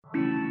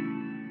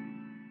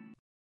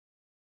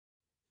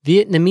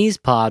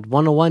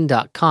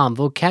VietnamesePod101.com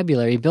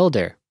Vocabulary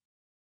Builder.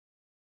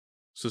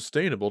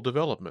 Sustainable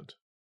development.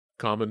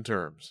 Common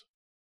terms.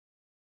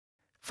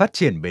 Phát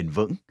triển bền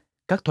vững,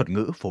 các thuật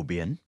ngữ phổ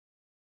biến.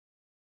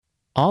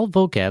 All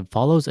vocab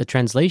follows a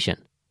translation.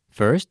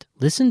 First,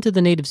 listen to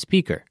the native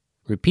speaker.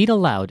 Repeat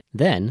aloud,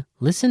 then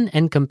listen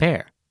and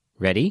compare.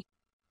 Ready?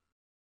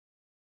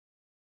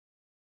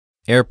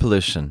 Air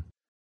pollution.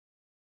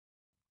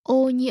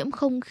 Ô nhiễm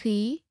không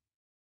khí.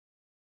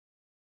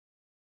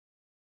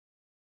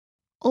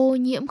 Ô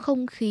nhiễm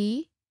không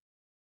khí.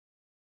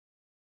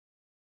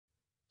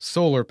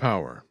 Solar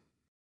power.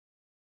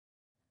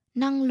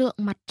 Năng lượng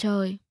mặt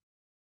trời.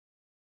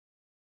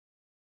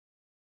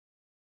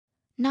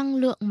 Năng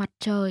lượng mặt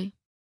trời.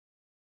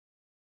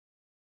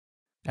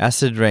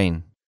 Acid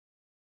rain.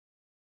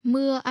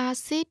 Mưa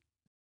axit.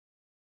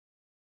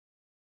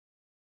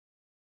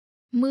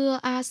 Mưa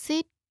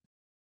axit.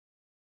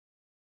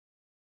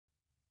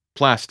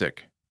 Plastic.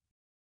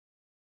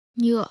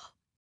 Nhựa.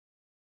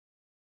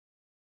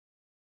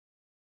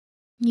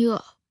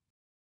 Nhựa.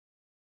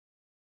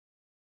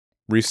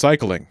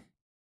 Recycling.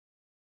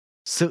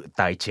 Sự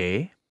tái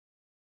chế.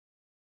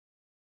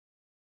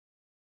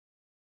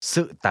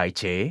 Sự tái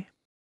chế.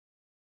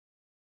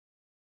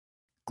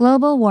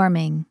 Global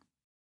warming.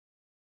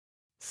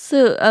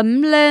 Sự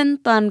ấm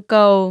lên toàn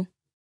cầu.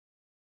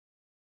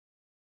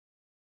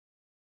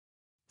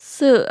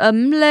 Sự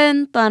ấm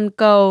lên toàn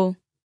cầu.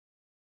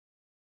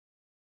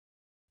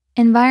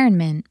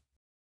 Environment.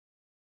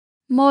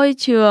 Môi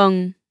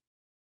trường.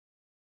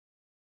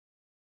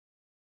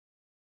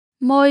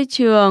 Môi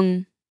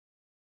trường.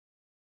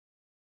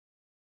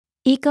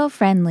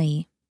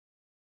 Eco-friendly.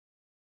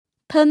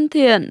 Thân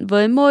thiện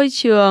với môi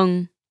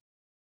trường.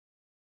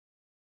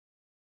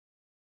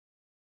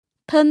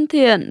 Thân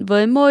thiện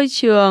với môi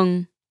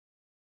trường.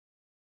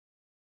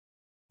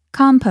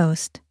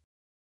 Compost.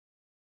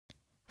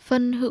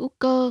 Phân hữu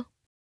cơ.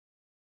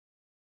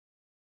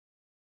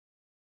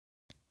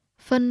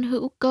 Phân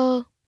hữu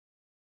cơ.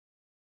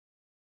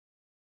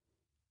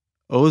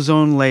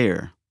 Ozone layer.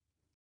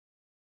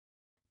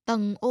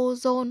 Tầng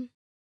ozone.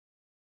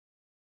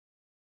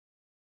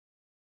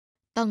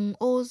 Tầng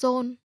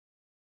ozone.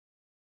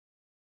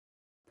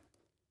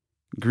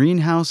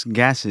 Greenhouse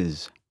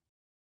gases.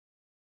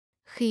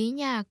 Khí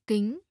nhà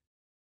kính.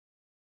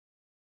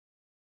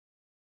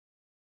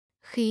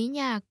 Khí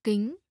nhà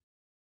kính.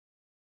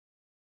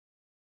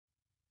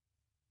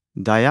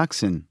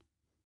 Dioxin.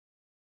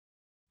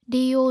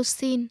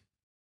 Dioxin.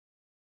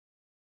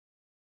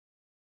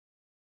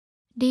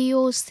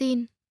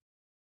 Dioxin.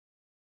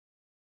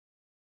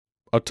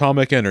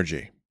 Atomic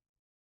energy.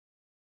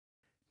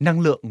 Năng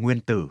lượng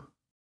nguyên tử.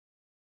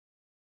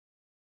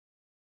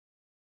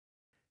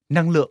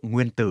 Năng lượng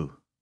nguyên tử.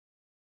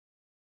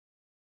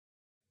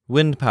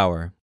 Wind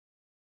power.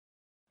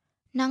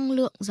 Năng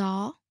lượng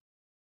gió.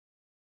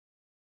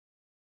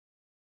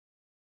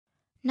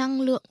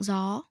 Năng lượng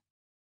gió.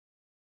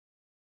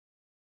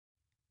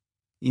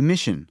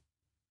 Emission.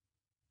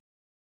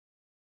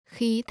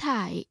 Khí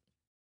thải.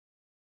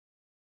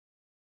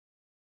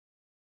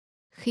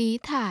 Khí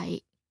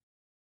thải.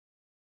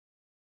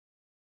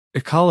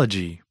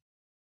 Ecology.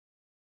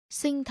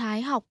 Sinh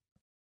thái học.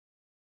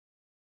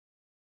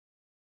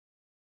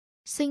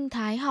 Sinh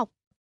thái học.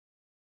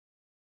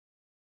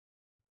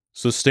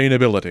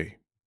 Sustainability.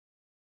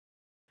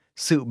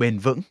 Sự bền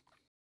vững.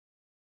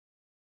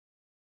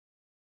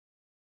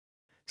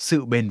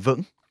 Sự bền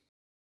vững.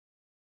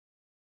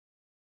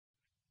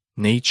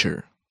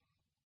 Nature.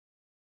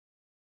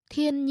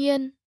 Thiên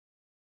nhiên.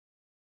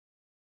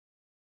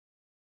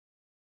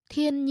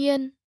 Thiên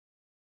nhiên.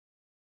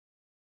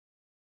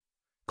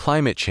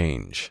 Climate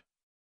change.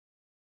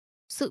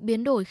 Sự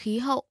biến đổi khí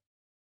hậu.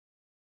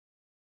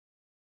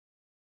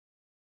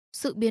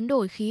 Sự biến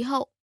đổi khí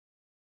hậu.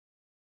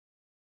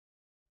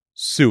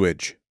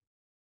 Sewage.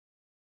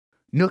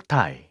 Nước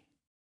thải.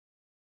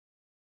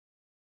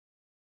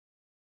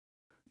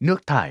 Nước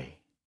thải.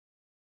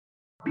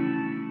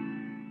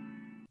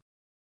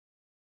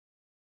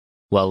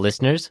 Well,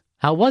 listeners,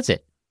 how was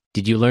it?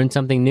 Did you learn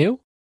something new?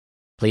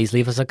 Please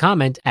leave us a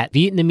comment at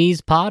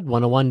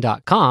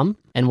VietnamesePod101.com,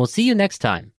 and we'll see you next time.